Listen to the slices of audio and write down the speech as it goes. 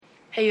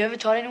Hey, you ever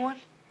taught anyone?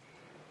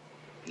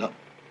 No.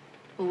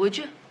 Well, would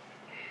you?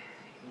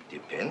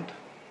 Depend.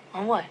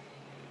 On what?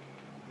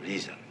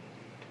 Reason.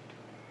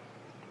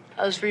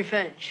 How's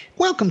revenge?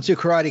 Welcome to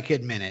Karate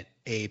Kid Minute,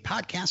 a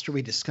podcast where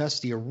we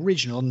discuss the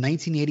original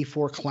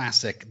 1984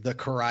 classic, The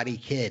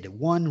Karate Kid,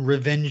 one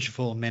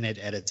revengeful minute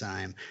at a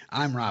time.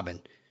 I'm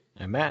Robin.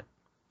 I'm Matt.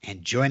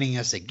 And joining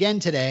us again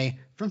today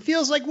from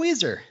Feels Like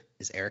Weezer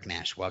is Eric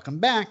Nash. Welcome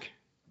back.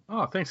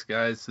 Oh, thanks,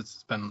 guys.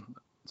 It's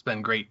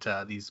been great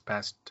these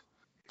past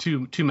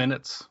two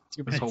minutes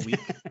this whole week.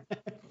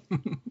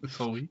 This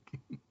whole week.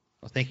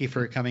 Well, thank you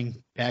for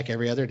coming back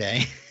every other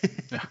day.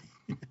 Yeah.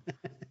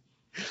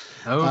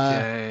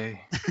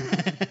 Okay.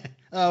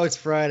 Oh, it's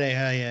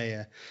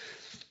Friday.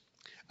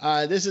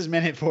 Yeah. This is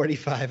minute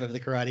 45 of The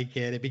Karate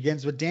Kid. It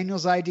begins with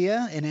Daniel's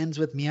idea and ends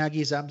with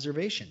Miyagi's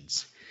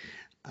observations.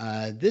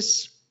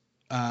 This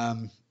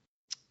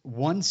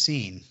one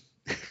scene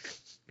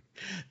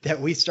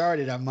that we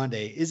started on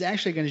Monday is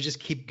actually going to just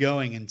keep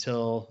going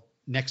until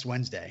next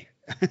Wednesday.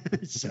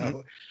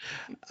 So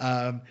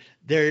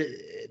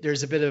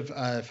there's a bit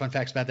of fun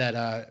facts about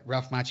that.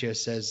 Ralph Macchio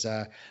says,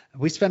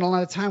 we spent a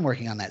lot of time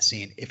working on that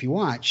scene. If you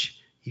watch,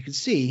 you can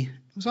see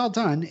it was all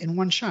done in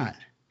one shot.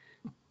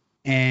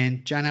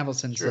 And John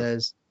Avildsen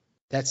says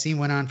that scene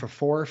went on for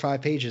 4 or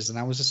 5 pages, and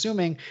I was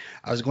assuming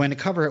I was going to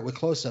cover it with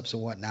close-ups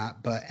and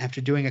whatnot, but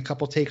after doing a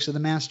couple takes of the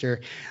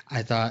master,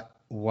 I thought,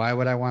 why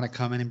would I want to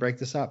come in and break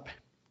this up?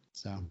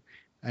 So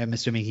I'm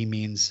assuming he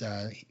means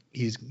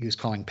he was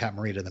calling Pat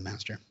Morita the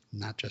master,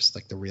 not just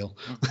like the real.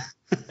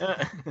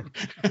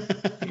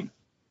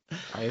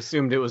 I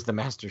assumed it was the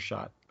master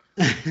shot.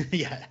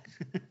 Yeah.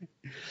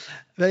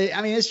 But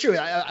I mean, it's true.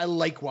 I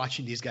like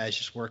watching these guys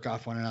just work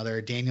off one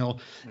another. Daniel,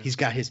 he's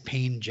got his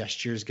pain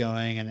gestures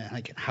going, and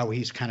like how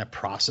he's kind of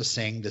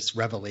processing this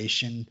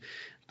revelation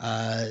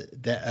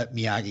that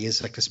Miyagi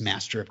is like this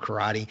master of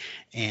karate,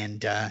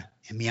 and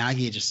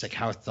Miyagi, just like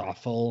how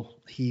thoughtful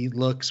he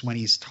looks when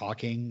he's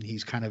talking.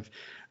 He's kind of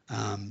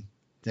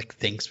like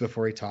thinks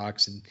before he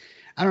talks, and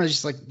I don't know,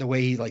 just like the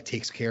way he like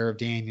takes care of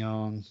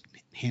Daniel and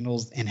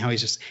handles, and how he's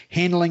just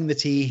handling the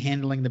tea,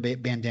 handling the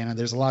bandana.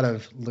 There's a lot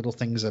of little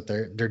things that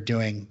they're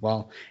doing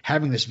while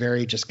having this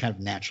very just kind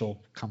of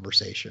natural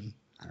conversation.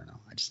 I don't know.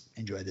 I just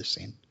enjoy this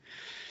scene.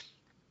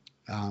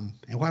 And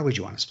why would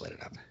you want to split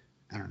it up?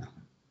 I don't know.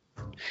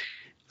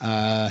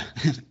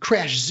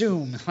 Crash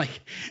Zoom,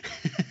 like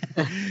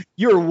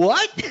you're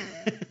what?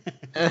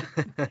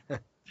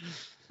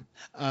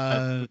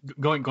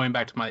 Going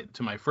back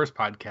to my first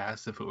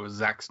podcast, if it was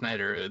Zack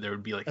Snyder, there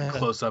would be like a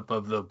close up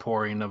of the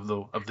pouring of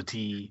the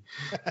tea,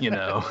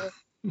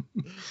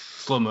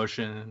 slow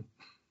motion.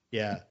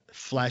 Yeah,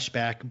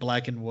 flashback,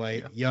 black and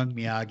white, young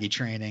Miyagi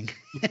training.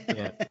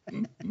 Yeah.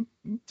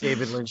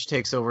 David Lynch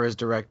takes over as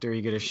director.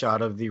 You get a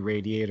shot of the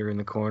radiator in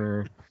the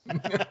corner.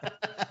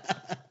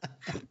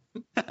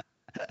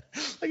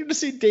 I can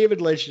just see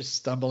David Lynch just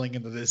stumbling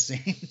into this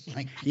scene.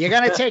 Like, you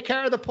gonna take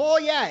care of the pool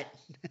yet?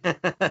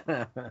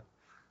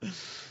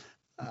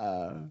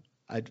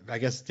 I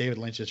guess David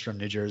Lynch is from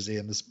New Jersey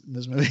in this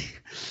movie.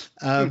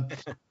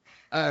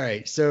 All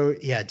right, so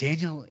yeah,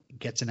 Daniel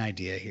gets an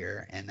idea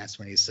here, and that's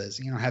when he says,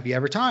 have you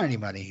ever taught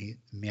anybody?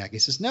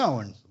 Miyagi says no,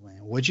 and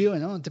would you?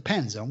 And it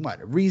depends on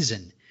what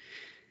reason.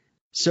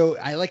 So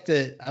I like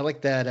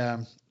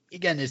that.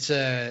 Again, it's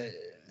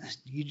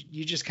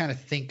you just kind of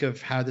think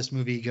of how this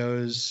movie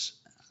goes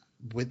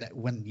with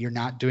when you're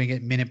not doing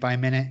it minute by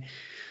minute,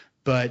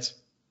 but.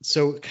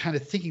 So kind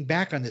of thinking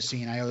back on this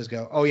scene, I always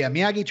go, oh, yeah,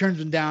 Miyagi turns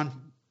him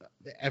down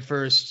at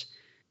first.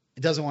 He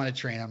doesn't want to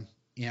train him.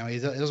 He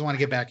doesn't want to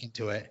get back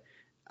into it.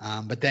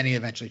 But then he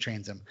eventually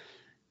trains him.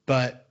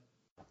 But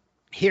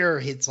here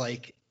it's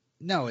like,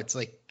 no, it's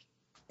like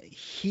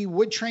he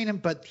would train him,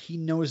 but he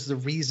knows the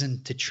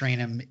reason to train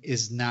him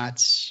is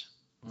not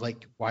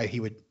like why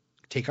he would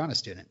take on a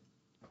student.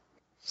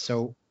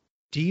 So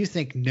do you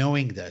think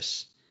knowing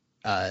this,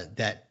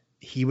 that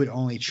he would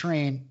only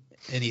train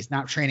and he's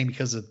not training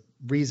because of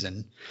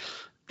reason,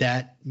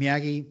 that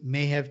Miyagi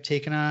may have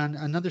taken on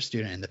another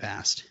student in the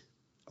past?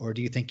 Or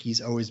do you think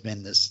he's always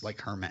been this like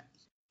hermit?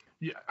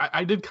 Yeah,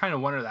 I did kind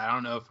of wonder that. I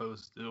don't know if it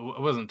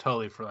wasn't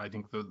totally for, I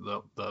think,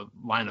 the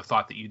line of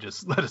thought that you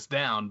just let us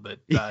down, but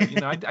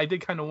I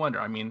did kind of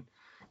wonder. I mean,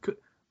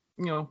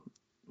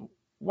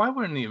 why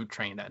wouldn't he have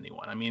trained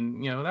anyone? I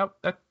mean,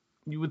 that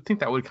you would think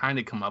that would kind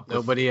of come up with.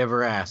 Nobody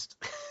ever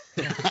asked.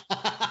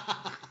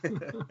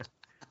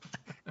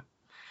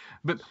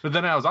 But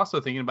then I was also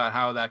thinking about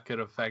how that could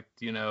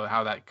affect,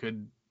 how that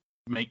could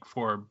make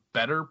for a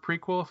better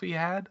prequel if he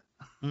had.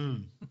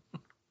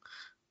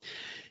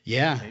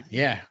 Yeah, maybe.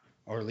 Yeah.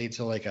 Or lead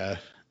to like a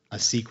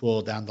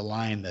sequel down the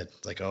line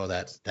that's like, oh,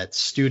 that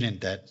student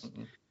that,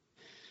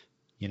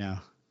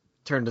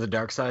 Turn to the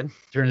dark side.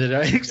 Turn to the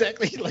dark.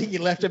 Exactly. Like you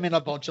left him in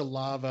a bunch of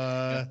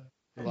lava,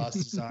 lost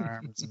his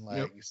arms and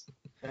legs.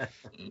 Yep.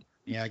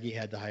 Miyagi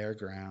had the higher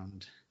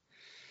ground.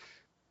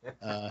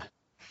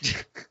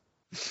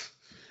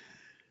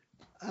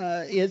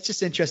 It's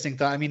just interesting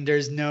thought. I mean, there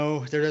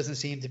doesn't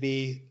seem to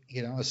be,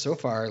 so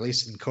far, at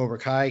least in Cobra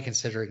Kai,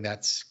 considering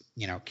that's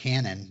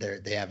canon.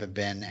 They haven't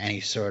been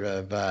any sort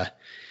of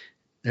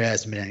there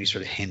hasn't been any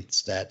sort of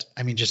hints that,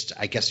 I mean, just,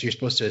 I guess you're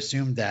supposed to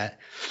assume that,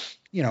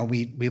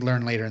 we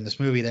learn later in this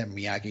movie that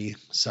Miyagi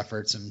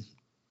suffered some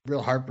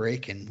real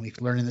heartbreak, and we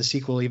learn in the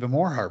sequel even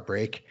more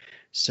heartbreak.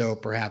 So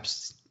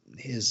perhaps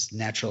his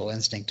natural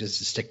instinct is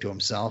to stick to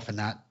himself and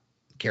not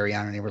carry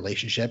on any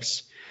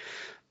relationships.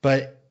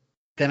 But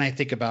then I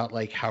think about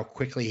like how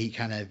quickly he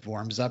kind of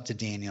warms up to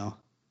Daniel,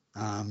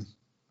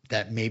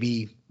 that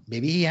maybe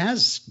he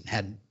has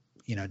had,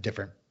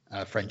 different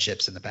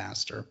friendships in the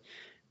past, or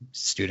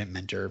student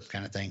mentor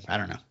kind of thing. I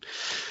don't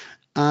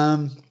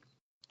know.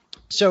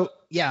 So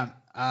yeah,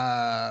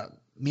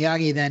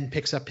 Miyagi then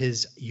picks up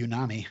his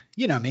Unami,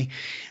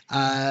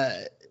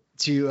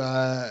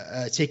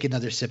 to take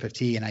another sip of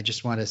tea. And I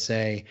just want to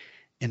say,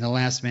 in the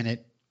last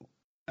minute,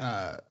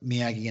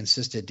 Miyagi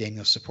insisted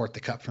Daniel support the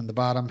cup from the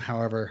bottom.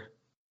 However,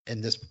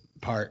 in this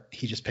part,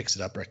 he just picks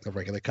it up like the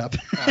regular cup.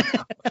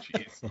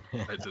 Jeez,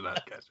 I did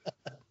not catch it.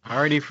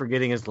 Already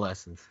forgetting his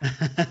lessons.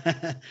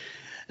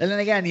 And then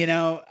again,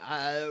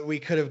 we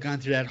could have gone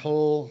through that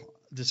whole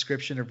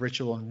description of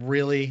ritual, and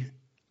really,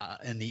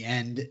 in the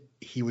end,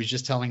 he was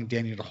just telling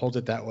Daniel to hold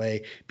it that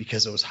way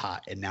because it was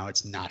hot, and now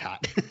it's not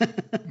hot.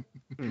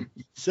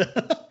 So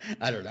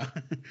I don't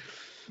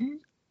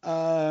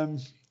know.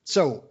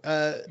 So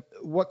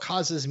what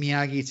causes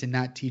Miyagi to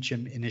not teach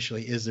him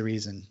initially is the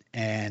reason.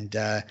 And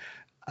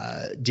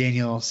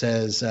Daniel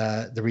says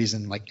the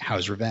reason, like,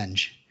 how's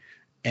revenge?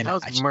 And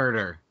how's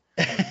murder?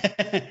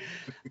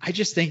 I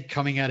just think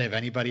coming out of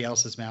anybody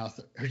else's mouth,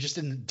 or just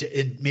in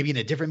maybe in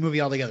a different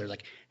movie altogether,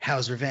 like,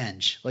 how's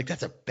revenge? Like,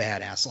 that's a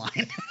badass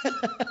line.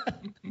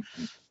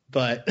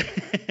 But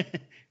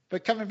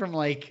coming from,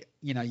 like,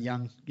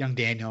 young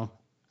Daniel,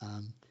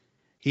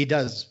 he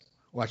does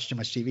watch too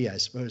much TV, I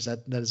suppose.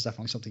 That is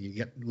definitely something you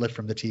get lift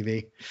from the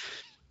TV.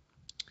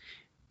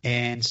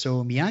 And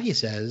so Miyagi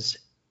says,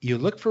 you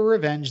look for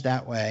revenge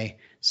that way,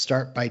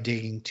 start by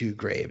digging 2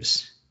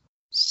 graves.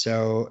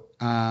 So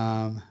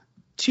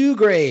 2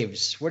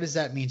 graves, what does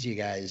that mean to you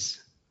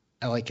guys?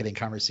 I like getting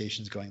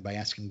conversations going by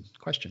asking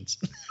questions.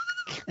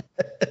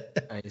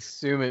 I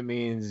assume it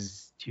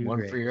means 2 one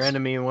graves. for your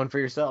enemy and one for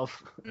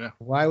yourself. Yeah.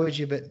 Why would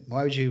you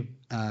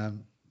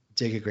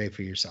dig a grave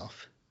for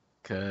yourself?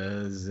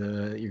 Because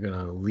you're going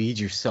to lead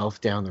yourself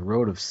down the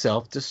road of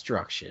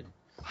self-destruction.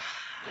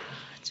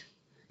 What?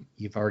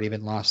 You've already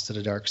been lost to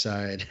the dark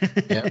side.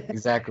 Yeah,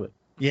 exactly.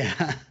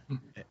 Yeah.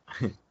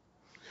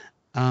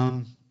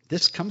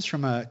 This comes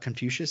from a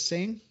Confucius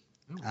saying,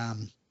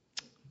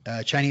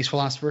 a Chinese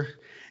philosopher.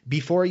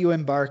 Before you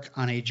embark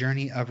on a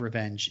journey of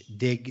revenge,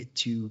 dig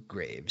 2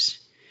 graves.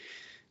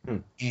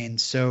 And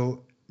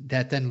so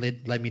that then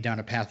led me down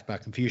a path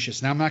about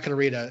Confucius. Now, I'm not going to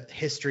read a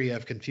history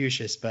of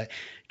Confucius, but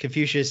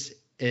Confucius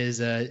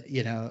is a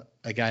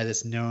guy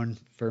that's known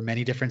for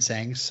many different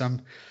sayings,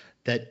 some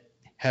that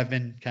have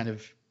been kind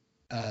of,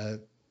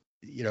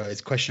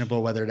 it's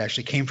questionable whether it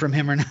actually came from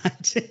him or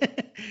not.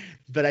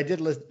 But I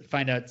did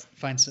find a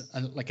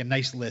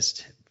nice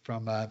list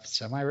from a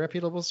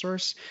semi-reputable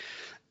source.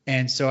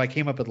 And so I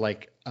came up with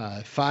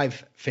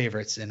 5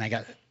 favorites, and I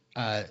got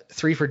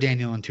 3 for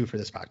Daniel and 2 for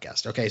this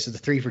podcast. Okay, so the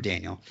 3 for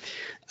Daniel.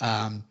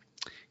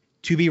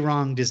 To be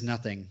wronged is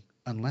nothing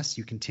unless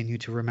you continue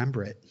to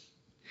remember it.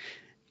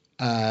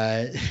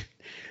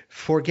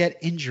 Forget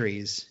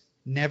injuries.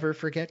 Never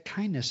forget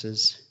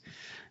kindnesses.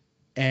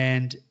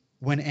 And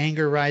when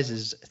anger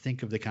rises,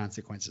 think of the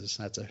consequences.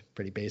 That's a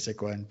pretty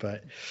basic one,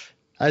 but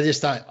I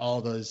just thought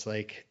all those,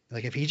 like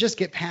if he just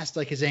get past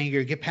his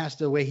anger, get past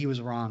the way he was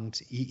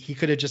wronged, he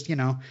could have just,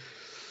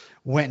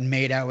 went and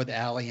made out with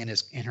Allie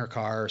in her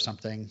car or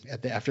something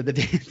after the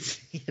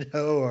dance,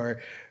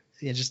 or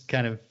just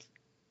kind of,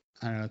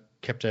 I don't know,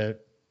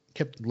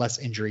 kept less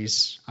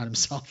injuries on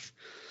himself.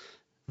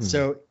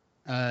 So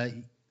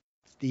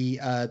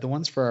the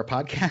ones for our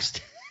podcast,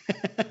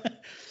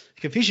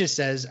 Confucius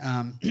says,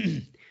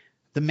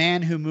 the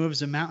man who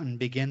moves a mountain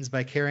begins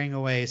by carrying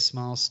away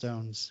small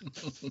stones.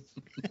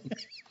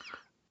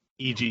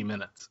 E.g.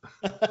 minutes.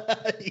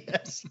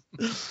 Yes.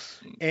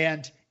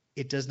 And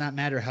it does not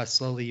matter how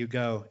slowly you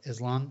go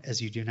as long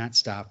as you do not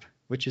stop,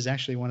 which is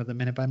actually one of the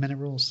minute-by-minute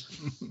rules.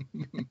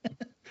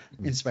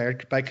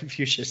 Inspired by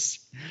Confucius.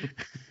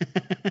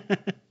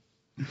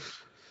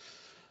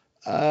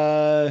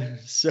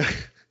 So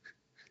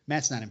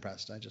Matt's not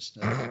impressed. I just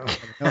know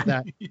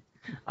that.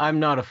 I'm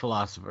not a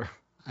philosopher.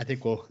 I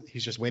think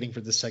he's just waiting for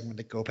this segment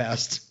to go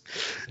past.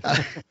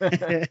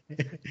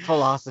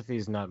 Philosophy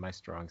is not my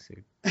strong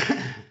suit.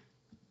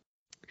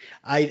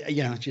 I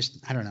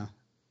don't know.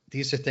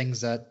 These are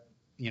things that,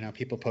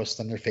 people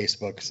post on their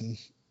Facebooks, and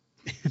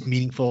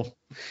meaningful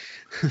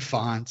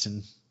fonts,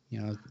 and,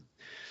 like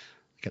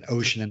an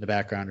ocean in the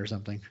background or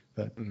something.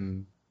 But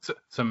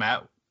so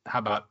Matt, how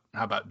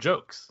about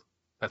jokes?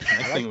 That's the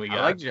next thing we got.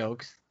 I like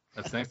jokes.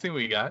 That's the next thing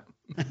we got.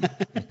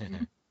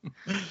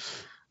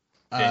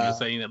 Daniel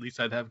saying at least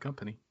I'd have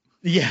company.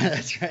 Yeah,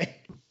 that's right.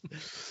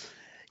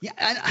 Yeah,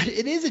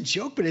 it is a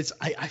joke, but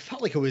I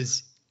felt like it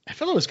was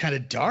kind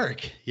of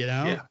dark,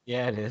 Yeah.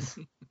 Yeah, it is.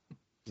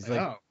 He's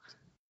like,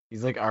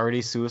 He's like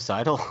already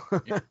suicidal.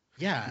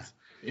 Yeah.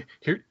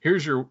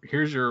 Here's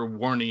your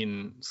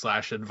warning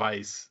 /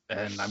 advice,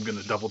 and I'm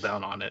gonna double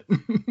down on it.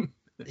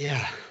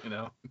 Yeah. You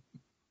know,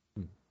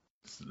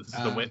 this is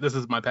the way. This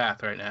is my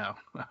path right now.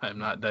 I'm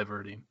not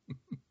diverting.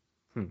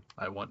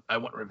 I want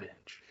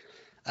revenge.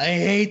 I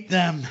hate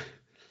them.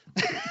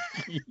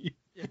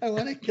 I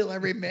want to kill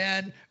every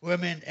man,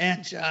 woman,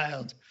 and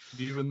child.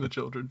 Even the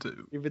children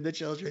too. Even the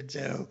children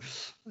too.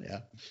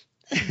 Yeah.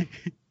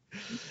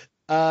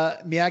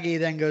 Miyagi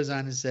then goes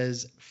on and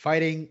says,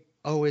 "Fighting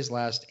always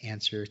last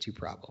answer to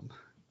problem."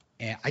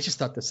 And I just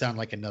thought this sounded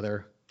like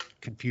another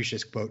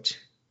Confucius quote.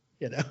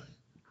 You know,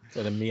 Is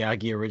that a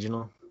Miyagi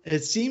original?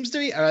 it seems to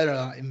be. I don't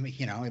know.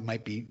 You know, it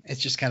might be.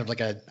 It's just kind of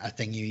like a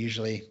thing you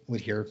usually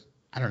would hear.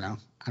 I don't know.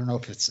 I don't know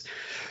if it's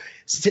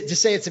to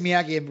say it's a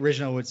Miyagi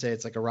original would say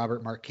it's like a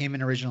Robert Mark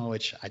Kamen original,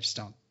 which I just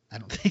don't. I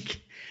don't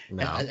think.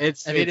 No,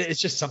 it's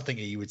just something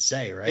that you would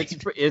say, right?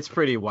 It's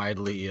pretty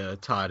widely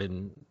taught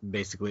in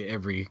basically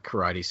every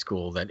karate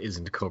school that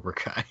isn't Cobra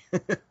Kai.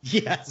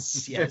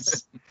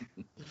 Yes.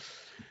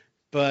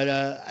 But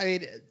I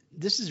mean,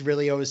 this is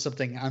really always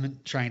something I'm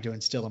trying to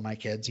instill in my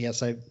kids.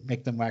 Yes, I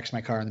make them wax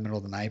my car in the middle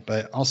of the night,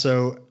 but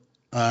also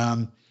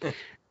I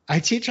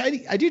do try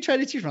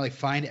to teach them, like,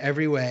 find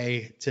every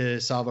way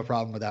to solve a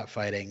problem without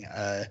fighting.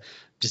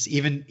 Just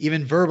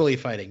even verbally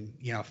fighting,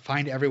 you know,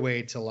 find every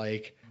way to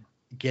like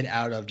get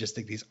out of just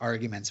like these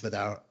arguments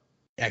without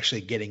actually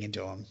getting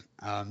into them.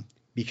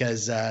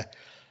 Because I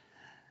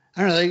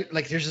don't know,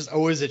 like there's just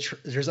always a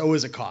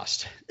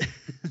cost.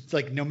 It's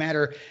like no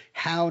matter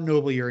how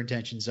noble your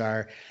intentions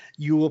are,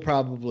 you will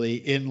probably,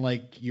 in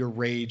like your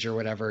rage or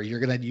whatever,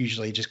 you're gonna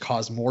usually just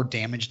cause more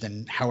damage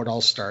than how it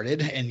all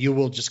started, and you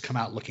will just come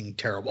out looking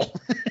terrible.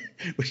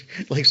 Which,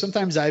 like,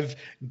 sometimes I've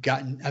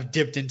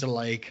dipped into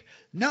like,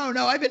 no,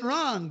 I've been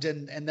wronged,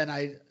 and then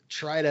I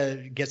try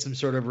to get some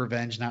sort of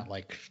revenge, not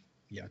like,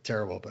 you know,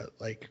 terrible, but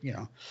like, you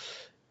know,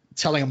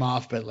 telling them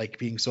off, but like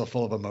being so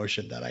full of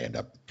emotion that I end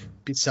up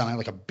sounding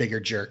like a bigger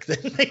jerk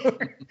than they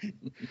were.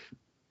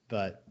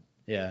 But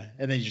yeah,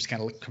 and then you just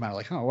kind of come out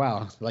like, oh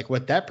wow, like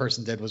what that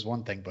person did was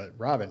one thing, but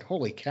Robin,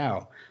 holy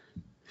cow.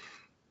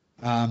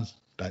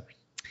 But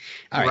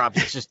all right.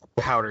 Robin's just a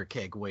powder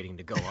keg waiting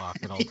to go off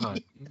at all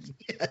times.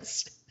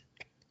 Yes.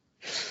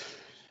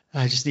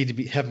 I just need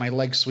to have my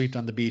legs swept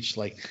on the beach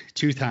like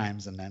 2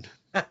 times, and then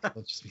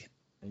it'll just be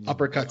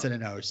uppercut to the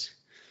nose.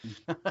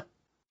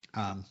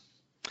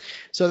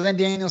 So then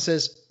Daniel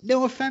says,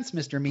 "No offense,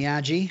 Mr.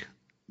 Miyagi,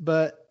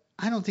 but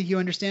I don't think you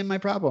understand my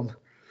problem."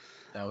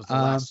 That was the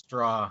last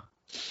straw.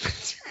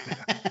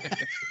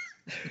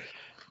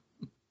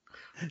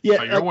 Yeah,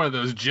 oh, you're one of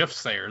those GIF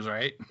sayers,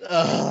 right?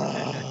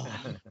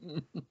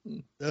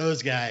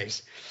 Those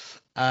guys.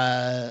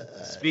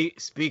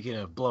 Speaking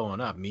of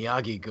blowing up,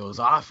 Miyagi goes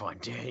off on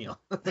Daniel.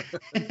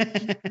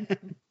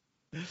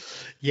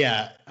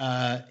 Yeah,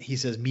 he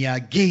says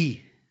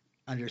Miyagi,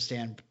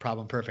 understand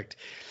problem perfect.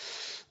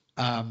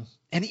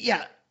 And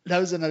yeah, that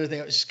was another thing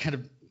that just kind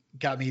of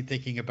got me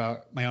thinking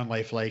about my own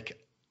life.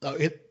 Like,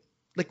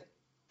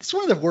 it's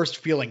one of the worst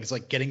feelings,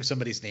 like getting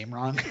somebody's name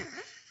wrong.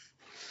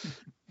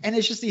 And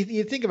it's just,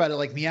 you think about it,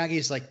 like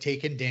Miyagi's like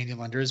taken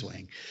Daniel under his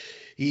wing.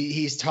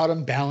 He's taught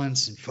him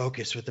balance and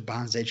focus with the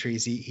bonsai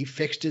trees. He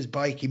fixed his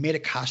bike. He made a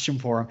costume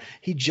for him.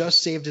 He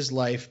just saved his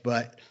life,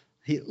 but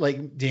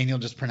Daniel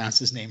just pronounced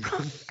his name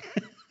wrong.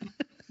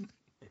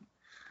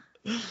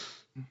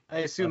 I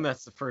assume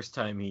that's the first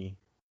time he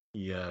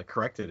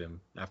corrected him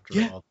after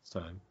all this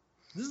time.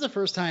 This is the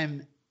first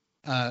time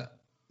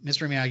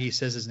Mr. Miyagi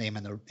says his name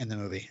in the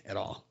movie at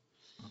all,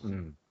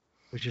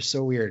 which is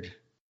so weird.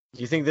 Do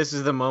you think this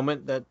is the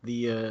moment that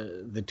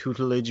the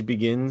tutelage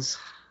begins?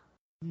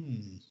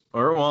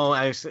 Or, well,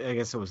 I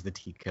guess it was the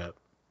teacup.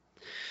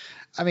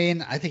 I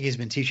mean, I think he's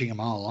been teaching him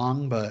all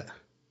along, but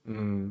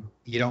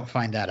you don't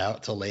find that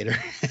out till later.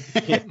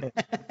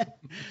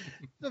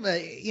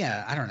 But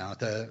yeah, I don't know.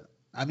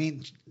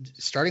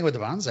 Starting with the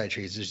bonsai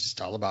trees is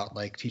just all about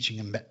like teaching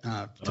him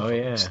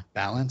to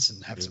balance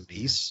and have some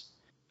peace.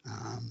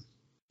 Have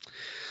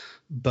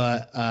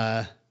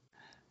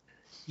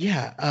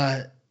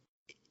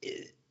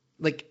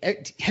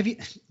you?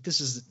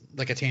 This is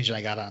like a tangent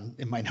I got on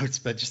in my notes,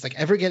 but just like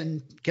ever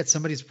get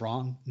somebody's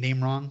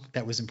name wrong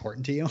that was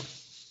important to you?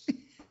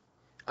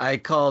 I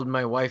called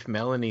my wife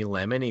Melanie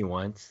Lemony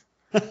once.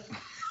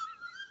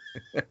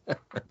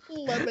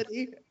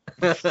 Lemony.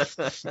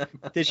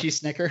 Did she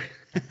snicker?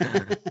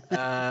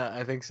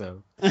 I think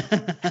so.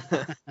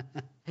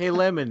 Hey,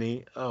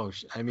 Lemony. Oh,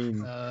 I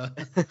mean.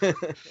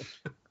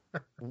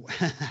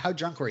 How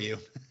drunk were you?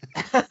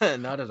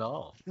 Not at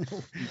all.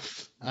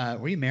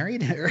 Were you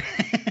married?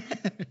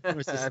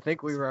 I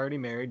think we were already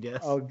married, yes.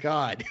 Oh,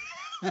 God.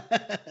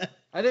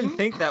 I didn't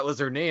think that was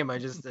her name. I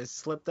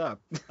slipped up.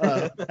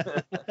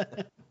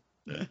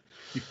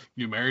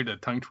 You married a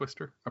tongue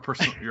twister?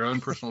 Your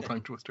own personal tongue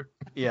twister?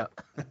 Yeah.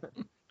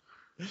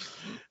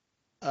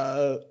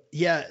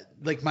 Yeah,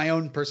 like my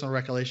own personal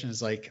recollection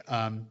is like,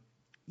 a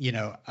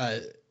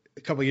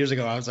couple of years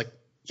ago, I was like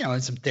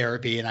and some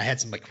therapy, and I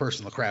had some like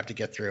personal crap to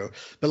get through.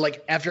 But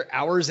like after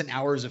hours and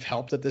hours of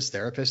help that this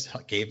therapist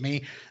gave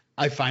me,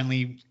 I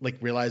finally like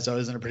realized I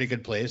was in a pretty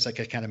good place. I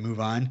could kind of move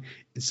on.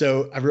 And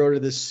so I wrote her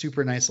this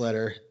super nice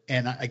letter,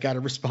 and I got a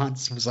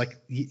response. It was like,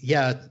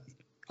 yeah,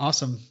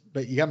 awesome.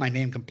 But you got my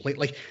name complete.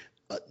 Like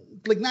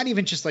not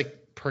even just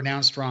like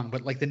pronounced wrong,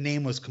 but like the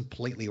name was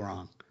completely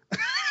wrong.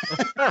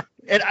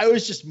 And I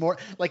was just more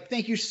like,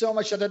 thank you so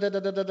much. And then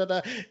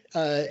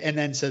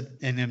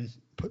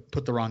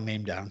put the wrong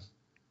name down.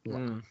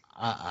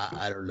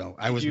 I don't know.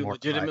 I was more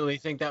legitimately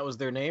think that was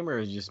their name, or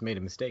you just made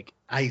a mistake?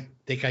 I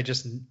think I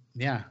just,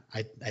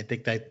 I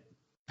think that,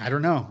 I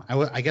don't know.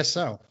 I guess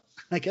so.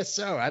 I guess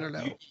so. I don't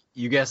know.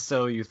 You guess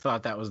so? You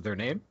thought that was their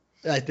name?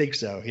 I think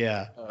so.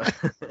 Yeah.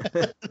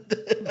 Yeah.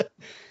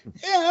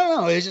 I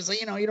don't know. It's just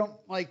like, you don't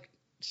like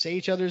say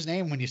each other's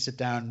name when you sit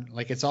down.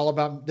 Like it's all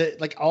about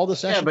all the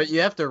sessions. Yeah, but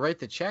you have to write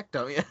the check,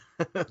 don't you?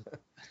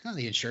 No,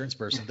 the insurance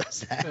person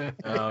does that.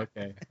 Oh,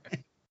 okay.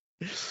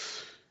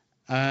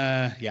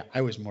 Yeah,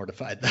 I was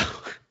mortified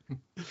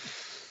though.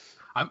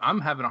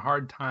 I'm having a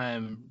hard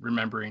time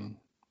remembering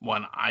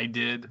one I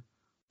did,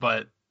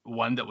 but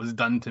one that was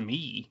done to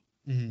me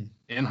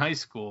in high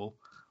school.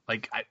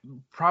 Like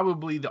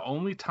probably the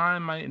only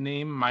time my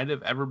name might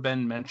have ever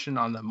been mentioned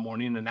on the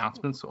morning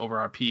announcements over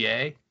our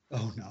PA.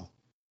 Oh no.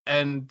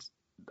 And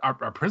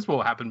our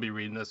principal happened to be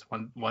reading this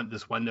one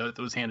note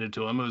that was handed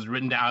to him. It was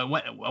written down. I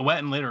went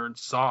and later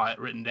saw it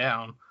written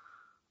down.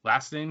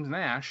 Last name's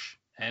Nash,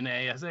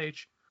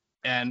 Nash.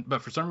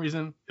 But for some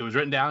reason it was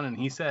written down and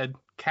he said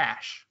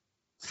cash,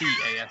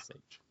 Cash.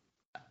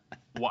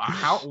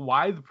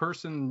 Why the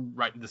person,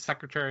 the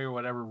secretary or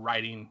whatever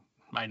writing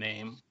my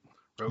name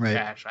wrote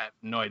cash, I have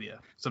no idea.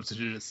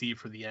 Substituted a C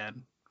for the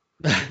N.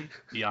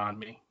 Beyond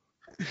me.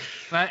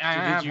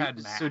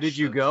 So did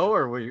you go,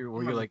 or were you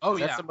like, oh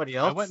yeah, somebody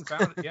else? I went and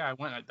found it. Yeah, I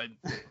went. It's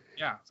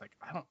like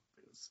I don't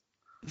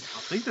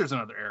think there's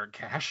another Eric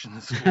Cash in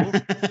the school.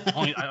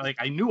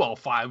 I knew all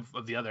 5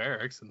 of the other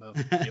Erics and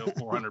the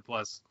 400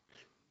 plus.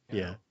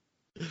 Yeah.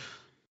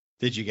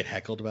 Did you get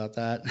heckled about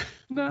that?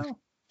 No.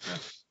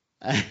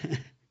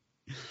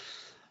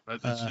 But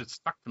it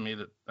stuck to me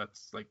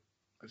that's like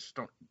I just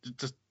don't. It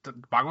just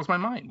boggles my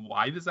mind.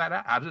 Why does that?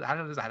 How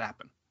does that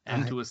happen?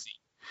 N to a C.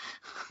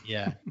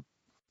 Yeah.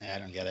 I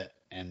don't get it.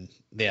 And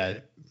yeah,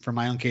 for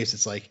my own case,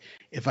 it's like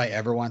if I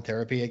ever want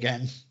therapy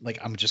again, like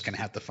I'm just gonna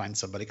have to find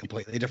somebody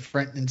completely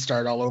different and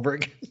start all over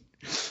again.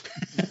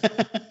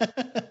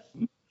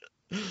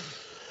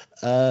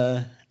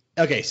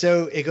 Okay,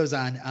 so it goes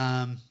on.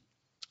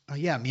 Oh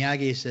yeah,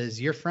 Miyagi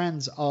says your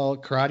friends all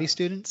karate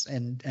students,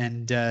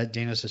 and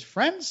Daniel says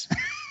friends.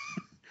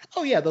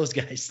 Oh yeah, those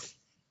guys.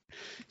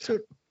 So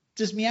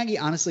does Miyagi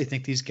honestly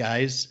think these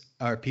guys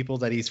are people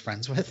that he's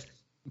friends with?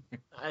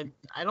 I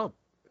don't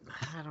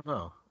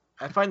know.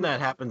 I find that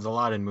happens a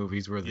lot in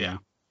movies where the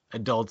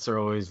adults are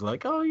always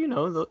like, oh,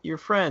 your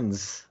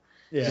friends.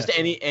 Yeah. Just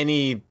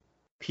any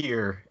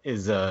peer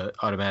is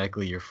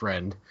automatically your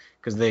friend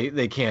because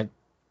they can't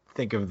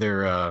think of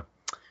their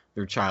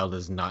child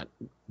as not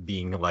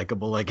being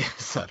likable, I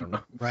guess. I don't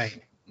know.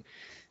 Right.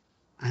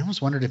 I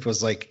almost wondered if it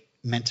was like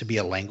meant to be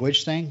a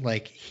language thing,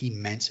 like he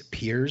meant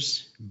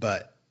peers,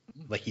 but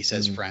like he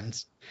says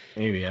friends.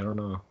 Maybe, I don't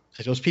know.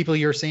 Like those people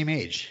your same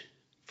age,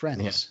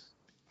 friends.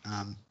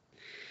 Yeah.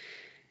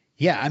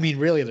 Yeah, I mean,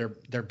 really,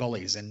 they're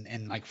bullies,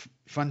 and like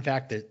fun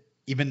fact that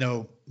even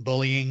though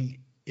bullying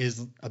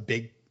is a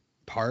big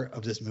part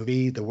of this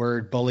movie, the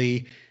word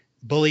bullies,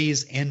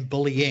 and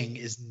bullying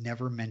is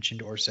never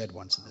mentioned or said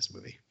once in this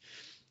movie.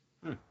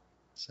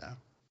 So,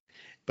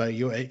 but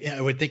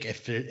I would think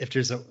if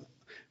there's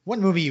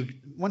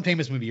one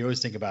famous movie you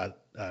always think about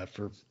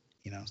for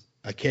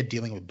a kid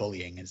dealing with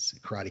bullying is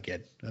Karate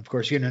Kid. Of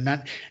course,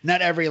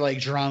 not every like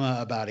drama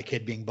about a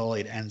kid being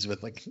bullied ends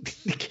with like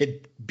the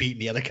kid beating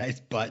the other guy's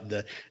butt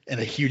in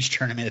a huge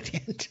tournament at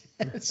the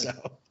end. So,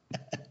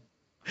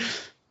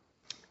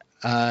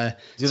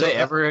 do they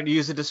ever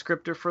use a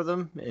descriptor for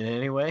them in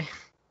any way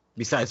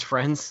besides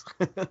friends?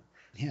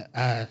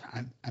 Yeah,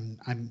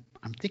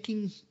 I'm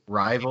thinking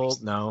rival.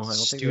 No, I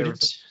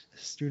don't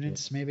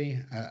students maybe.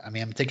 I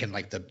mean, I'm thinking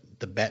like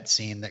the bet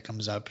scene that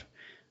comes up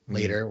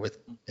later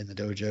in the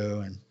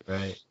dojo, and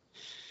right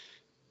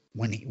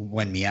when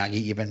Miyagi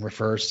even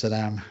refers to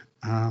them.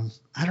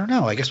 I don't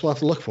know. I guess we'll have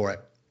to look for it.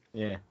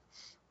 Yeah.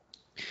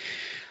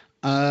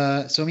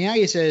 So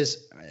Miyagi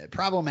says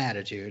problem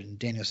attitude, and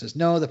Daniel says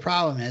no. The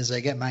problem is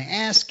I get my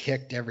ass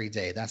kicked every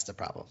day. That's the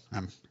problem.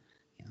 I'm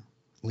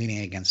leaning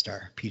against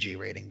our PG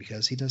rating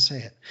because he does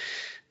say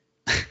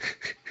it.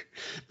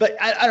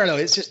 But I don't know.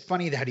 It's just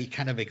funny that he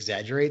kind of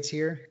exaggerates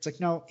here. It's like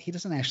no, he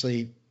doesn't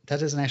actually. That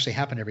doesn't actually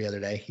happen every other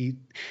day.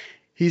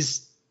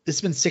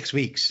 It's been 6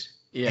 weeks.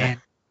 Yeah.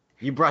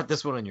 You brought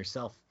this one on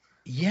yourself.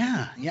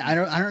 Yeah. I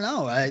don't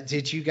know.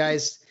 Did you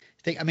guys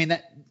think? I mean,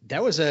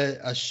 that was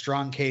a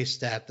strong case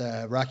that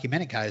the Rocky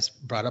Minute guys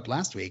brought up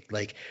last week.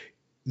 Like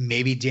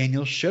maybe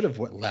Daniel should have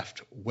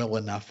left well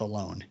enough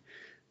alone,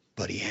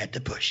 but he had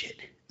to push it.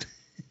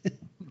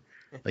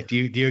 Like, do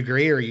you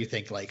agree, or you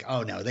think like,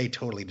 oh no, they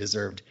totally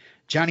deserved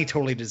Johnny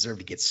totally deserved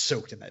to get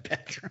soaked in that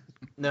bathroom.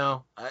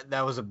 No,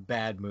 that was a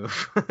bad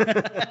move.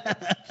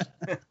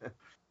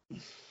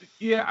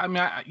 Yeah, I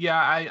mean,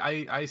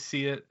 I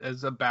see it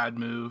as a bad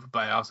move,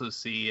 but I also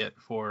see it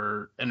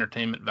for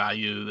entertainment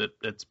value that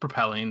it's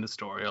propelling the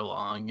story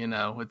along.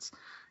 It's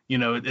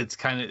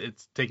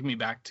taking me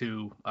back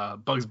to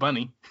Bugs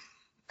Bunny.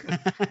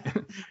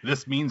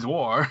 This means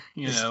war.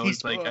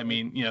 It's like, I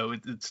mean,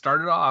 it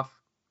started off,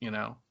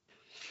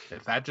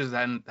 if that just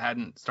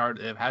hadn't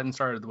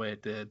started the way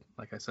it did,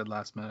 like I said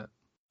last minute.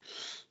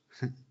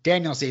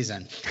 Daniel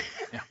season.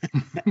 Yeah.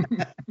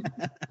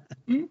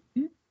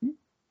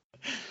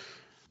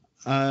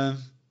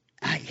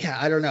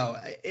 I don't know.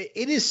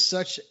 It is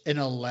such an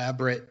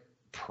elaborate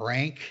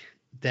prank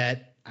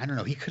that I don't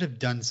know. He could have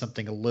done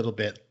something a little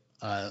bit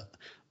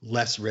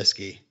less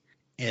risky.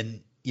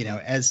 And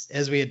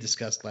as we had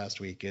discussed last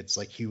week, it's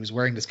like he was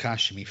wearing this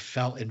costume. He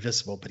felt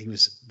invisible, but he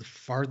was the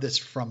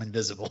farthest from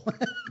invisible.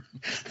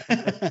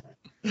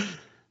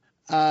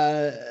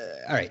 All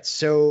right.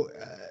 So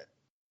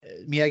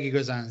Miyagi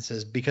goes on and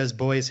says, because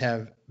boys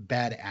have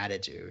bad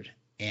attitude.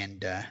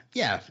 And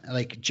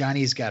like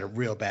Johnny's got a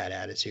real bad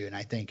attitude. And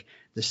I think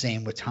the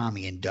same with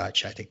Tommy and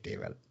Dutch. I think they've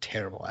got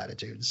terrible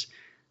attitudes.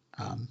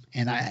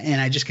 And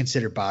I just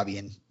consider Bobby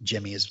and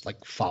Jimmy as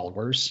like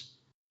followers.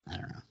 I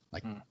don't know.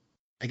 Like,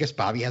 I guess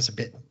Bobby has a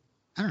bit.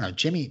 I don't know.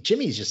 Jimmy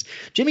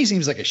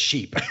seems like a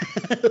sheep.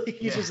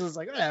 He's just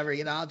like, whatever,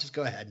 I'll just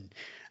go ahead. And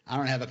I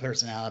don't have a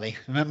personality.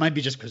 It might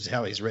be just because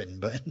how he's written,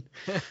 but.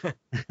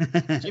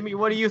 Jimmy,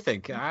 what do you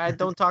think? I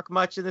don't talk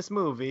much in this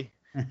movie.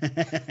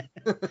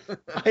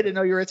 I didn't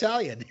know you were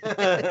Italian.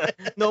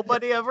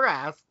 Nobody ever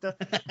asked.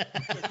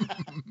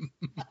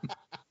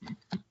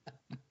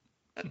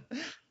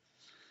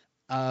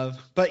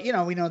 But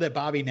we know that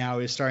Bobby now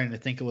is starting to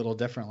think a little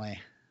differently,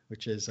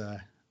 which is I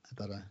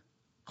thought a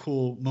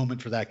cool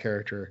moment for that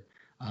character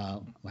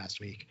last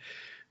week.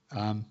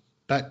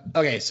 But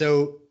okay,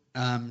 so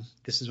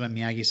this is when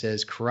Miyagi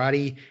says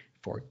karate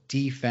for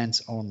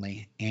defense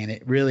only, and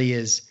it really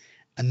is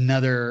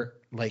another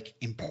like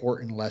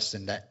important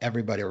lesson that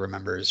everybody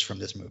remembers from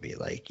this movie.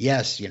 Like,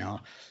 yes, you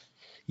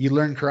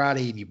learn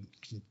karate and you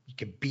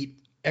can beat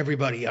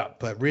everybody up,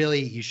 but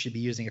really you should be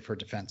using it for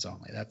defense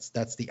only.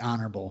 That's the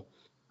honorable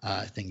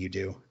thing you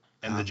do.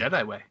 And the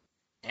Jedi way.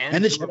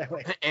 And the Jedi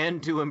way.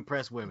 And to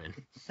impress women.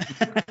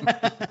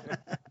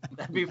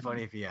 That'd be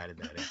funny if he added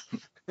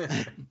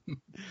that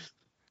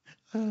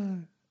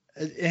in.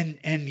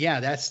 And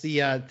yeah, that's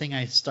the thing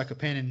I stuck a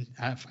pin in.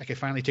 I could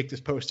finally take this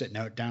Post-it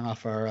note down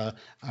off our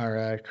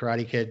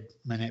Karate Kid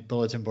Minute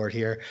bulletin board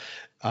here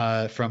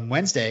from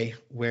Wednesday,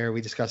 where we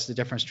discussed the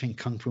difference between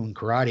Kung Fu and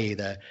karate.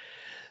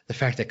 The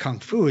fact that Kung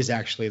Fu is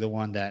actually the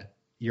one that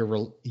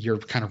you're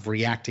kind of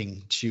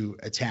reacting to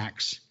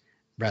attacks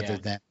rather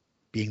than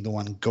being the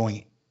one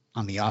going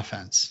on the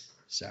offense.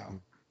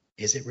 So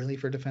is it really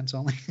for defense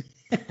only?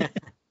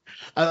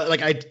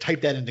 Like I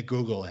typed that into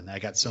Google and I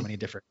got so many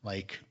different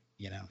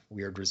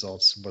weird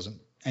results.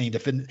 Wasn't any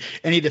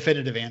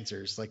definitive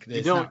answers. Like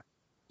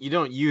you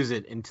don't use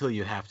it until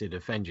you have to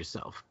defend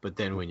yourself. But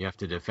then when you have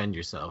to defend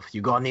yourself,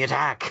 you go on the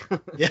attack.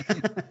 Yeah.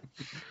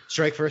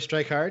 Strike first,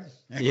 strike hard.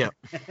 Yeah.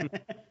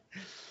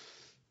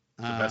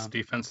 The best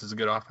defense is a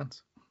good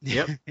offense.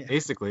 Yep,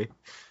 basically.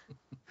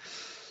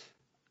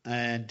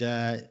 And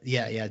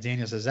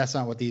Daniel says that's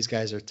not what these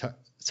guys are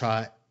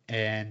taught.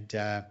 And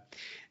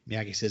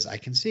Miyagi says, I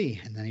can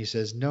see. And then he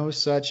says, no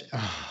such.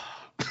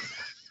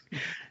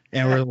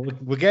 And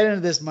we'll get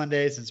into this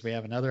Monday since we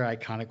have another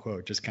iconic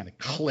quote just kind of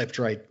clipped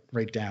right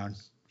down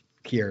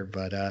here.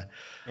 But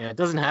it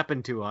doesn't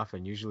happen too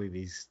often. Usually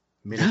these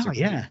minutes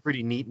are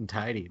pretty neat and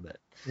tidy, but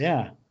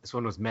this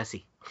one was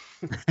messy.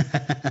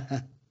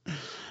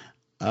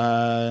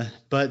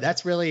 But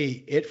that's really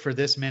it for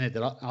this minute.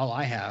 That all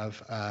I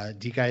have.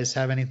 Do you guys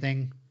have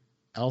anything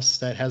else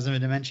that hasn't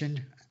been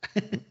mentioned?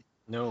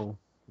 No,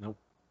 nope.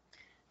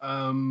 The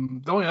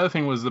only other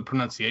thing was the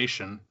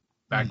pronunciation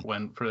back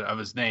when of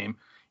his name.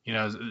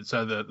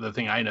 So the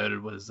thing I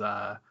noted was,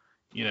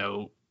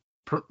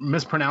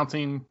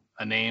 mispronouncing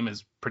a name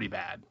is pretty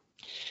bad.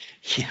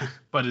 Yeah.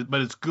 But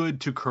it's good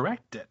to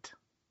correct it.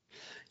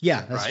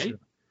 Yeah, that's right? true.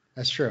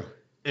 That's true.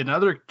 In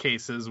other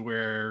cases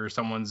where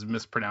someone's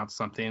mispronounced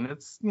something,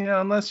 it's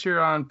unless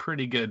you're on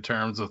pretty good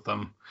terms with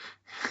them,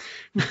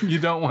 you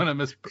don't want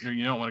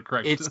to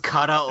correct. It's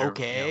kata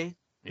okay.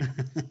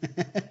 And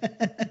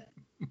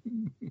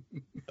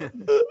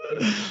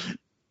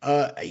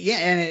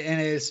it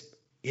is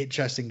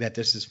interesting that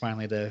this is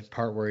finally the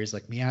part where he's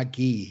like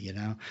Miyagi,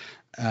 and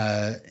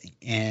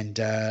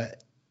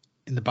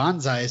in the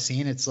bonsai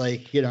scene, it's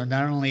like not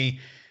only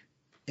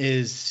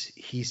is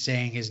he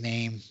saying his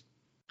name,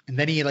 and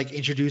then he like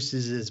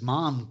introduces his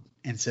mom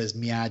and says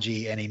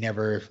Miyagi, and he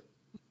never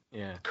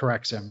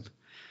corrects him.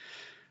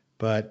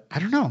 But I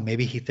don't know,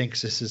 maybe he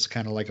thinks this is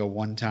kind of like a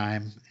one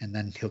time, and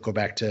then he'll go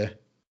back to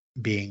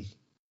being.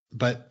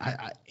 But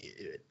I'm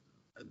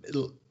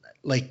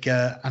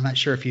not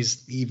sure if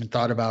he's even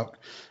thought about.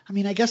 I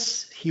mean, I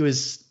guess he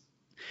was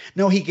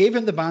No, he gave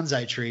him the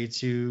bonsai tree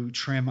to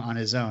trim on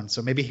his own.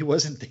 So maybe he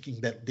wasn't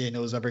thinking that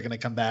Daniel was ever going to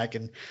come back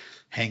and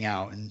hang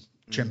out and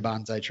trim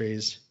bonsai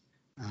trees.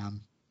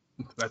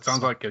 That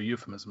sounds like a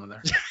euphemism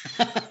there.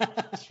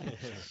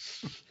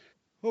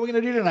 What are we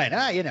going to do tonight?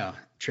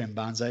 Trim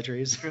bonsai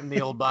trees. Trim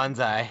the old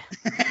bonsai.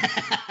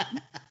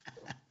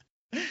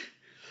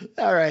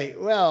 All right.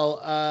 Well,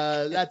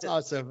 that's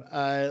awesome.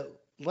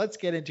 Let's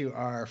get into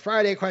our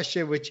Friday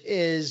question, which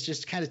is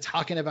just kind of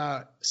talking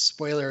about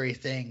spoilery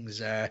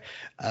things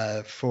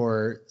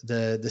for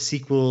the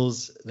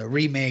sequels, the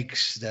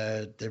remakes,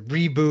 the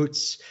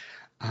reboots.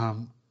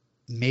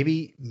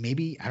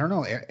 Maybe I don't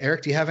know.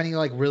 Eric, do you have any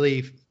like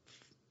really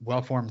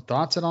well-formed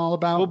thoughts at all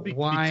about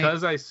why?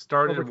 Because I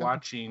started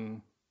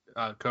watching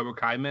Cobra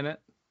Kai Minute.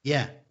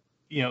 Yeah.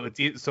 It's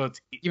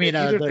you mean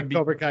the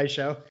Cobra Kai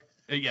show?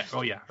 Yeah.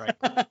 Oh yeah. Right.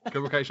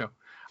 Cobra Kai show.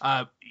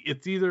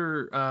 It's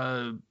either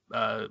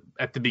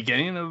at the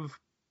beginning of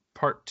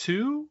part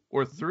 2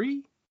 or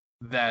 3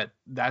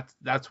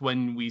 that's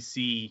when we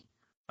see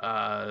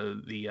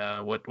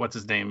what's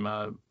his name,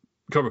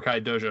 Cobra Kai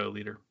dojo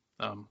leader.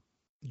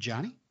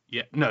 Johnny?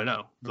 Yeah.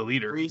 No, the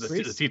leader,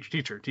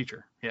 the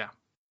teacher. Yeah.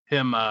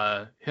 Him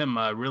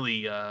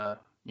really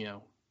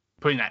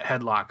putting that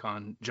headlock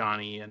on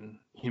Johnny and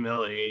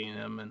humiliating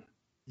him, and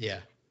yeah.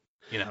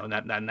 And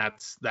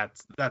that's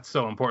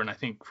so important, I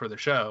think, for the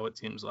show. It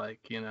seems like,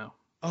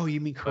 Oh, you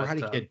mean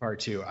Karate Kid Part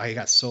 2? I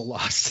got so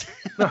lost.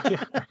 So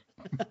that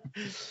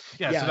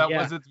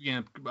was at the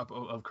beginning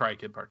of Karate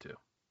Kid Part 2.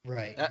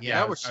 Right.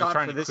 That was shot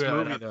for this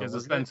movie, though. Because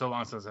it's been so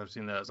long since I've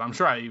seen those. I'm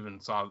sure I even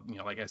saw,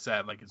 like I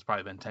said, like it's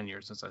probably been 10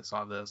 years since I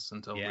saw this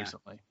until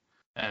recently,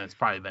 and it's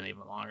probably been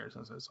even longer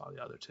since I saw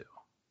the other two.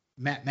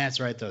 Matt's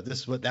right though.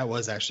 That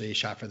was actually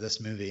shot for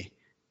this movie.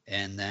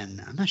 And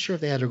then I'm not sure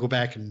if they had to go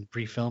back and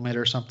pre-film it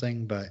or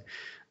something, but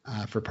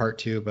for part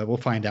 2, but we'll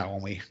find out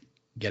when we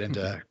get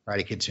into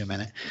Karate Kid 2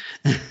 Minute.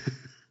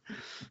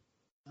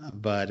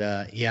 But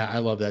I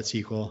love that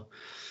sequel.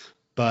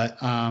 But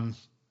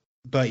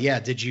yeah,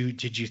 did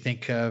you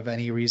think of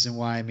any reason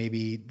why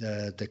maybe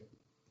the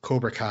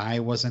Cobra Kai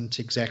wasn't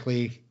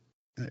exactly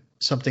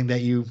something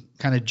that you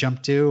kind of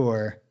jumped to,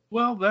 or?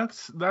 Well,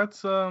 that's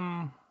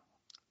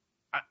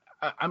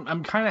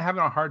I'm kind of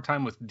having a hard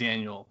time with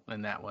Daniel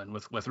in that one,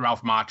 with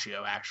Ralph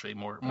Macchio, actually,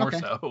 more okay.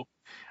 So.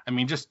 I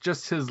mean,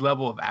 just his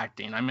level of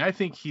acting. I mean, I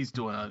think he's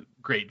doing a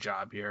great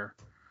job here,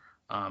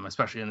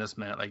 especially in this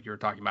minute, like you were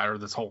talking about, or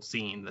this whole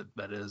scene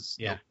that is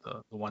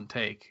the one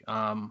take.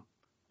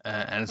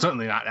 And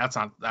certainly that's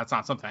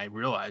not something I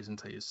realized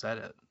until you said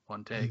it,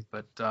 one take.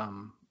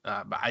 Mm-hmm.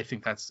 But I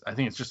think it's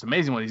just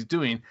amazing what he's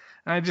doing,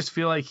 and I just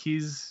feel like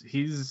he's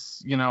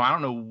I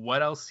don't know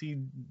what else he's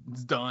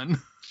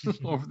done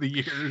over the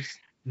years.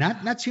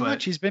 Not too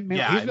much. He's been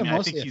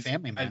mostly a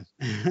family man.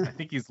 I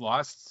think he's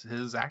lost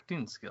his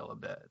acting skill a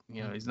bit.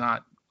 He's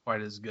not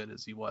quite as good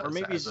as he was. Or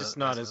maybe he's just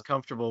not as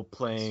comfortable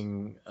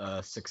playing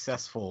a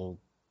successful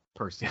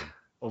person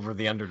over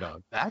the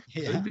underdog. That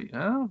could be.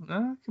 Oh,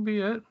 that could be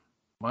it.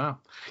 Wow.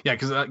 Yeah,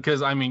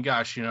 because I mean,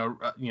 gosh, a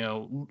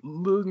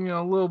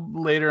little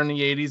later in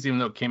the 80s, even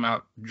though it came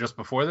out just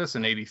before this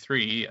in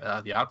 83,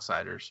 The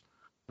Outsiders,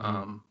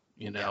 and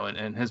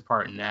his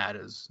part in that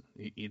is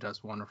he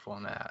does wonderful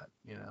in that,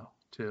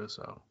 too.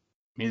 So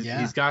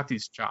he's got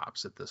these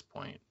chops at this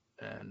point,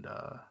 and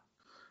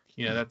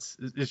it's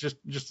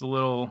just a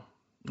little,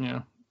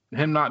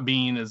 him not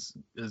being as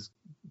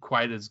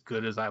quite as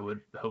good as I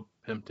would hope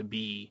him to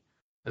be,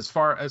 as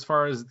far as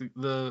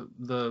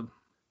the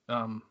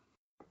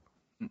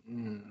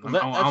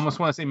I almost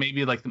want to say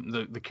maybe like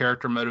the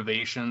character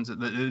motivations. It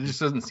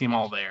just doesn't seem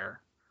all there.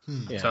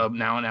 Yeah. So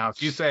now,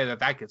 if you say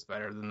that gets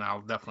better, then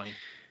I'll definitely.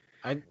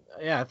 I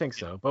think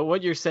so. But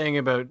what you're saying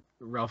about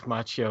Ralph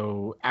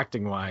Macchio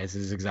acting wise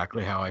is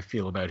exactly how I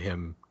feel about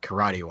him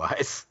karate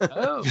wise.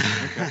 Oh,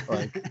 okay.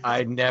 Like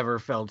I never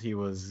felt he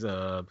was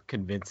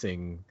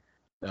convincing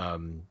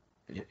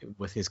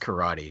with his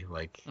karate.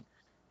 Like.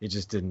 It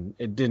just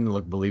didn't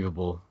look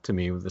believable to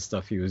me with the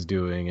stuff he was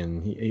doing,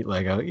 and he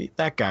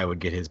that guy would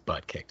get his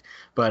butt kicked.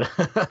 But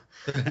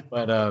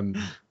I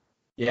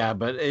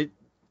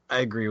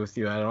agree with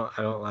you.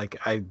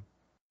 I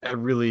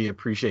really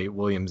appreciate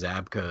William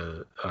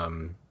Zabka,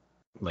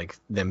 like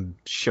them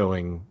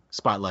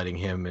spotlighting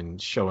him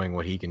and showing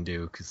what he can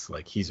do, because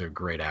like he's a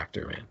great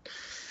actor, man.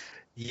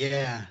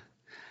 Yeah,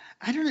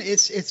 I don't know.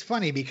 It's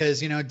funny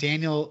because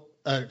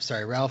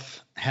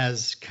Ralph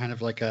has kind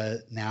of like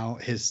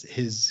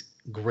his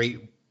great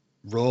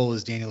role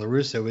as Daniel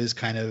LaRusso is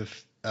kind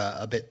of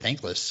a bit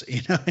thankless,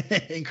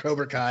 in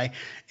Cobra Kai.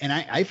 And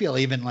I feel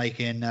even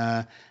like in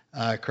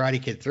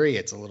Karate Kid 3,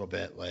 it's a little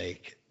bit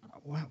like,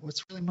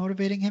 what's really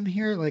motivating him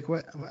here? Like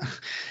what?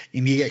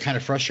 And you get kind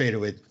of frustrated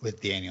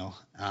with Daniel.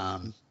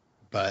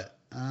 But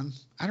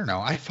I don't know.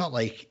 I felt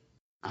like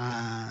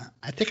I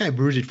think I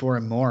rooted for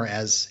him more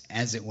as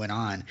it went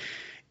on.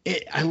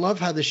 I love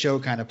how the show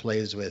kind of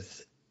plays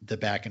with the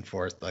back and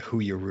forth, like who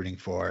you're rooting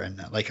for, and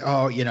like,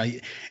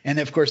 and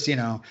of course,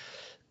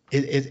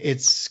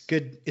 it's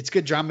good. It's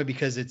good drama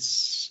because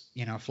it's,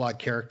 flawed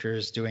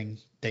characters doing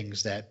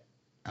things that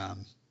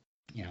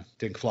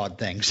doing flawed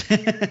things.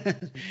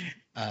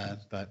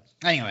 But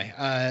anyway,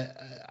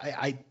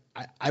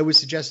 I would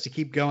suggest to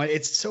keep going.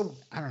 It's so,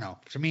 I don't know.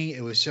 For me,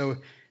 it was so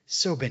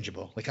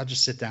bingeable. Like I'll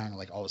just sit down and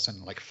like all of a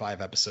sudden like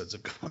 5 episodes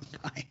have gone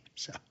by.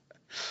 So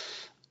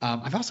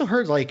I've also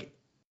heard like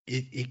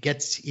it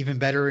gets even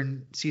better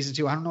in season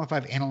 2. I don't know if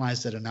I've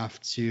analyzed it enough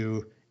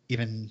to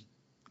even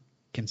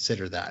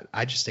consider that.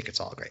 I just think it's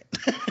all great.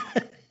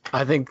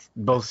 I think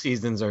both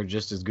seasons are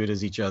just as good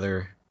as each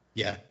other.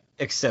 Yeah.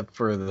 Except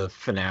for the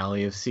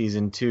finale of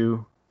season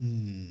 2.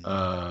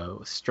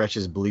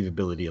 Stretches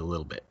believability a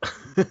little bit.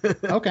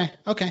 Okay.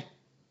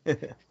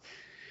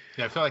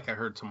 Yeah, I feel like I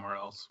heard somewhere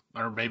else,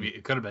 or maybe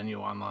it could have been you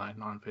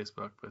online on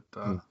Facebook, but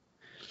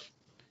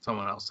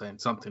someone else saying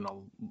something a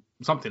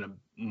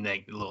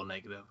little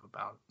negative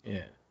about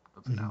the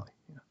finale.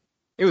 Yeah. Mm-hmm.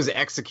 It was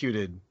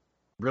executed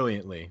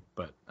brilliantly,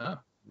 but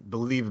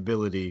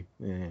believability.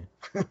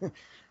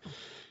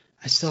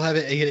 I still have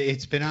it.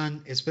 It's been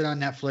on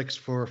Netflix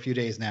for a few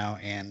days now,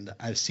 and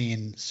I've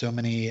seen so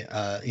many.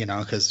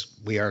 Because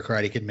we are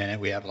Karate Kid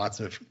Minute, we have lots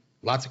of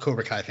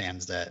Cobra Kai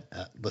fans that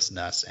listen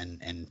to us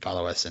and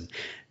follow us, and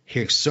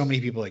hear so many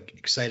people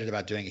excited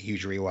about doing a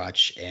huge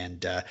rewatch,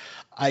 and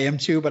I am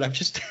too, but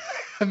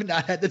I've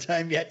not had the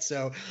time yet.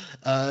 So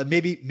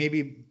maybe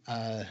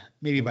by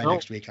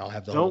next week I'll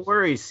have the. Don't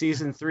worry,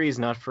 season 3 is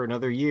not for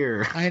another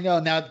year. I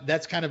know, now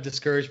that's kind of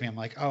discouraged me. I'm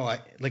like,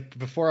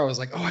 before I was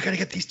like, I gotta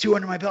get these 2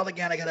 under my belt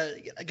again. I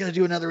gotta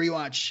do another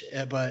rewatch.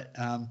 But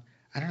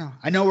I don't know.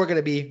 I know we're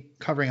gonna be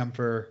covering them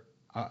for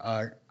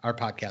our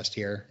podcast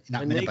here,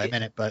 not minute by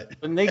minute, but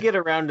when they get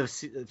around to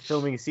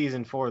filming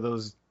season 4,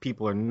 those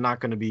people are not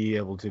going to be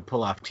able to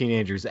pull off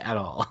teenagers at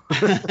all.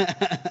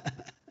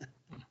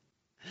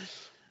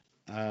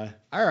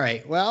 All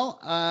right. Well,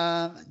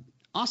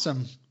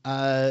 awesome.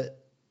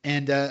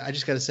 And I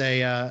just got to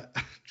say,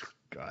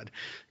 God,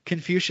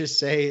 Confucius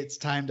say it's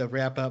time to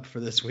wrap up for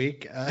this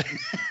week.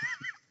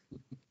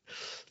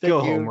 Go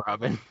home,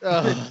 Robin.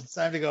 It's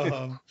time to go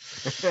home.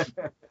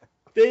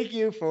 Thank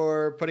you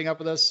for putting up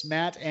with us,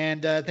 Matt,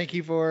 and thank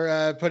you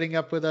for putting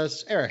up with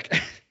us, Eric.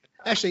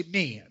 Actually,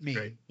 me.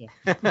 Great. Yeah.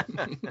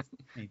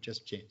 Me,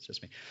 just me.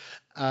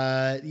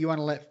 You want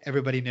to let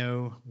everybody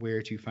know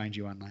where to find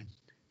you online?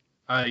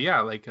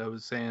 Yeah, like I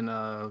was saying,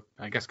 I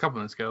guess a couple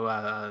minutes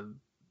ago,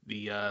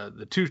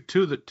 the two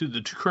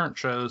current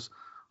shows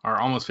are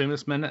Almost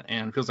Famous Minute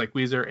and Feels Like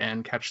Weezer,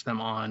 and catch them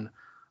on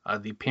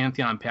the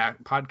Pantheon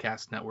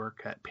Podcast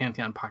Network at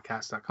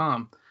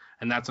pantheonpodcast.com.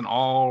 And that's an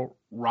all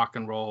rock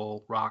and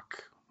roll,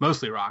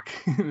 mostly rock,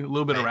 a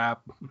little bit of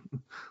rap,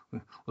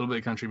 a little bit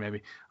of country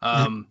maybe,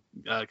 kind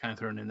of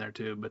thrown in there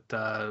too,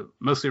 but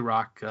mostly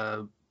rock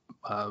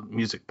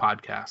music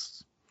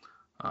podcasts.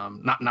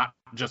 Not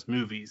just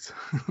movies,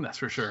 that's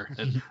for sure.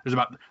 And there's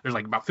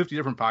about 50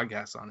 different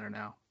podcasts on there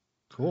now.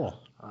 Cool.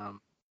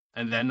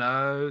 And then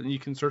you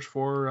can search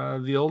for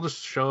the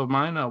oldest show of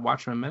mine,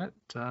 Watch in a Minute.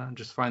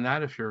 Just find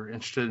that if you're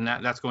interested in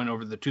that. That's going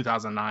over the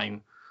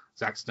 2009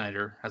 Zack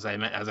Snyder, as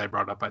I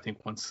brought up, I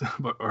think once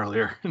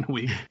earlier in the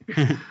week.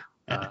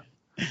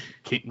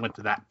 Went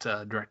to that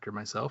director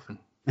myself, and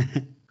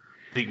I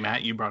think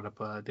Matt, you brought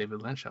up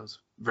David Lynch. That was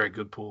a very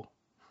good pool.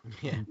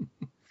 Yeah.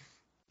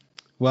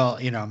 Well,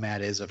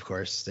 Matt is, of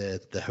course,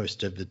 the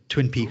host of the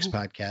Twin Peaks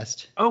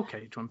podcast.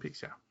 Okay, Twin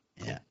Peaks,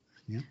 yeah.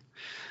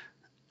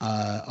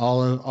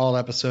 All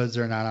episodes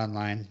are not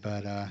online,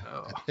 but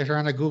they're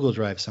on a Google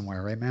Drive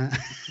somewhere, right, Matt?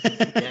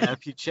 Yeah,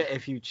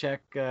 if you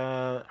check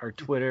our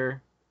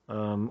Twitter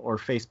or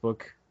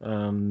Facebook,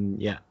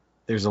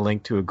 there's a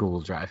link to a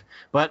Google Drive.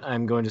 But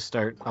I'm going to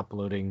start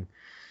uploading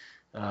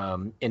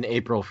in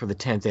April for the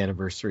 10th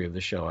anniversary of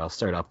the show. I'll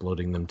start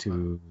uploading them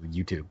to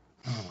YouTube.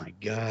 Oh my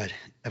God,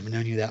 I've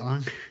known you that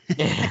long.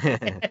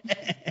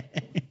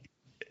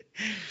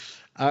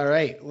 All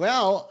right,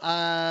 well,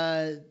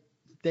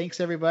 thanks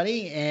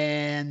everybody,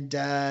 and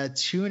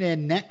tune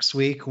in next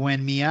week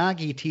when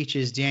Miyagi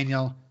teaches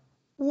Daniel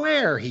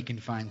where he can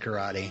find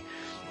karate.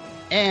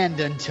 And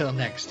until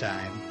next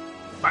time,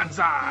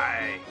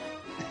 Banzai!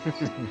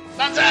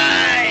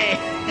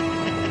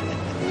 Banzai!